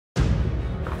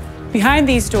Behind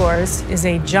these doors is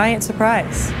a giant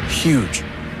surprise. Huge.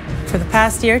 For the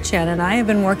past year, Chan and I have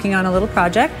been working on a little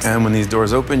project. And when these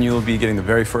doors open, you'll be getting the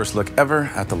very first look ever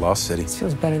at the Lost City. This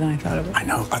feels better than I thought it would. I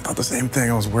know. I thought the same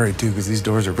thing. I was worried, too, because these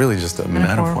doors are really just a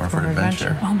metaphor for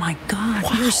adventure. Oh, my God.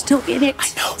 Wow. You're still in it. I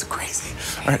know. It's crazy.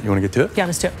 All right, you want to get to it? Yeah,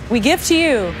 let's do it. We give to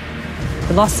you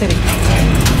the Lost City.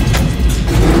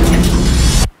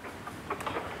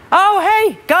 Oh,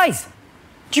 hey, guys.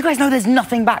 Do you guys know there's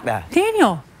nothing back there?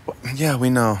 Daniel. Well, yeah, we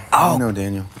know. Oh. We know,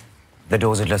 Daniel. The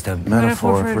doors are just a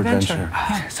Metaphor for adventure.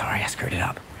 Oh, sorry, I screwed it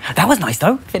up. That was nice,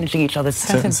 though, finishing each other's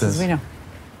Sentences, we know.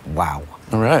 Wow.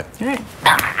 All right. All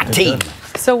right. Team.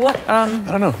 So what, I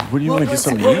don't know. What do you want to get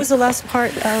something to What eat? was the last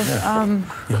part of,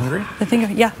 You hungry? the thing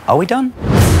of, yeah. Are we done?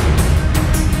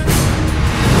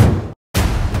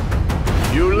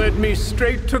 You led me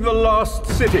straight to the Lost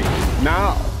City.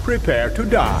 Now, prepare to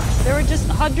die. There were just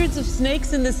hundreds of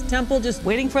snakes in this temple just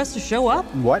waiting for us to show up.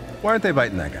 What? Why aren't they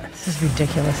biting that guy? This is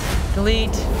ridiculous.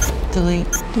 Delete,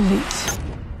 delete, delete.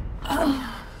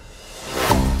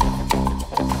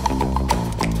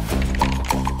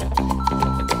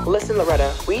 Listen,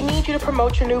 Loretta, we need you to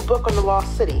promote your new book on the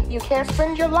Lost City. You can't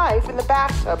spend your life in the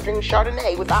bathtub drinking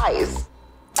Chardonnay with ice.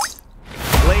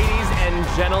 Ladies and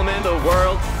gentlemen, the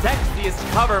world's sexiest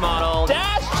cover model,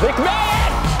 Dash McMahon!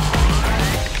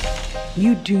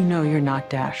 You do know you're not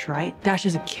Dash, right? Dash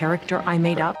is a character I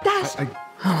made up. Dash! Oh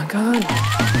my God.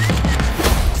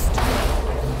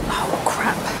 Oh,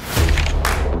 crap.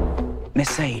 Miss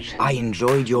Sage, I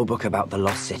enjoyed your book about the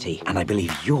Lost City, and I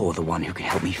believe you're the one who can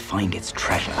help me find its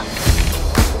treasure.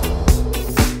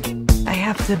 I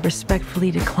have to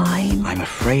respectfully decline. I'm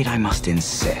afraid I must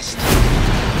insist.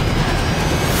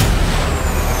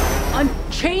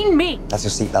 Unchain me! That's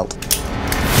your seatbelt.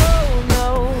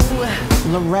 Oh,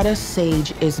 no. Loretta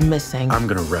Sage is missing. I'm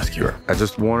going to rescue her. I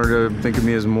just want her to think of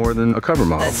me as more than a cover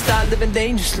model. Let's start living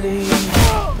dangerously.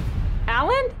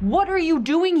 Alan, what are you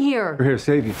doing here? We're here to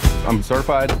save you. I'm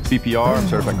certified CPR, I'm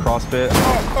certified CrossFit.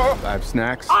 I have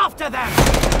snacks. After them!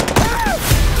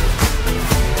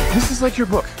 This is like your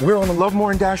book. We're on a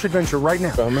Lovemore and Dash adventure right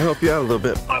now. I'm gonna help you out a little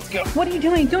bit. Let's go. What are you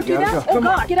doing? Don't do that. Oh,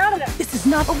 God, get out of there. This is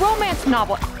not a romance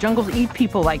novel. Jungles eat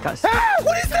people like us. Ah,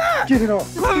 what is that? Get it off.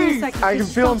 Please. I can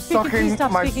feel him sucking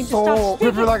my soul.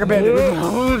 River like a bandit.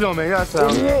 Don't make that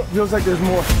sound. Feels like there's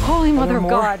more. Holy Mother of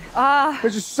God. They're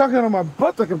just sucking on my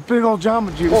butt like a big old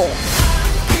Jamba Juice.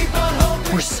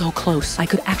 We're so close. I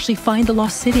could actually find the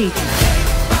Lost City.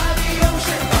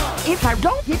 If I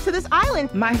don't get to this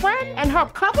island, my friend and her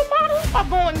cover model are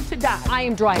going to die. I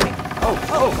am driving. Oh.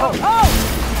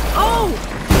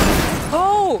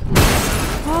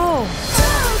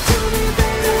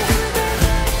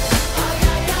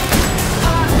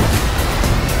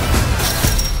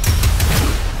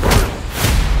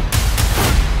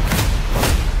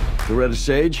 Loretta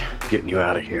Sage, getting you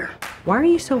out of here. Why are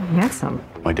you so handsome?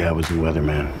 My dad was a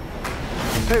weatherman.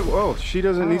 Hey, whoa, she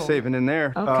doesn't need saving in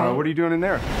there. Okay. What are you doing in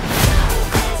there?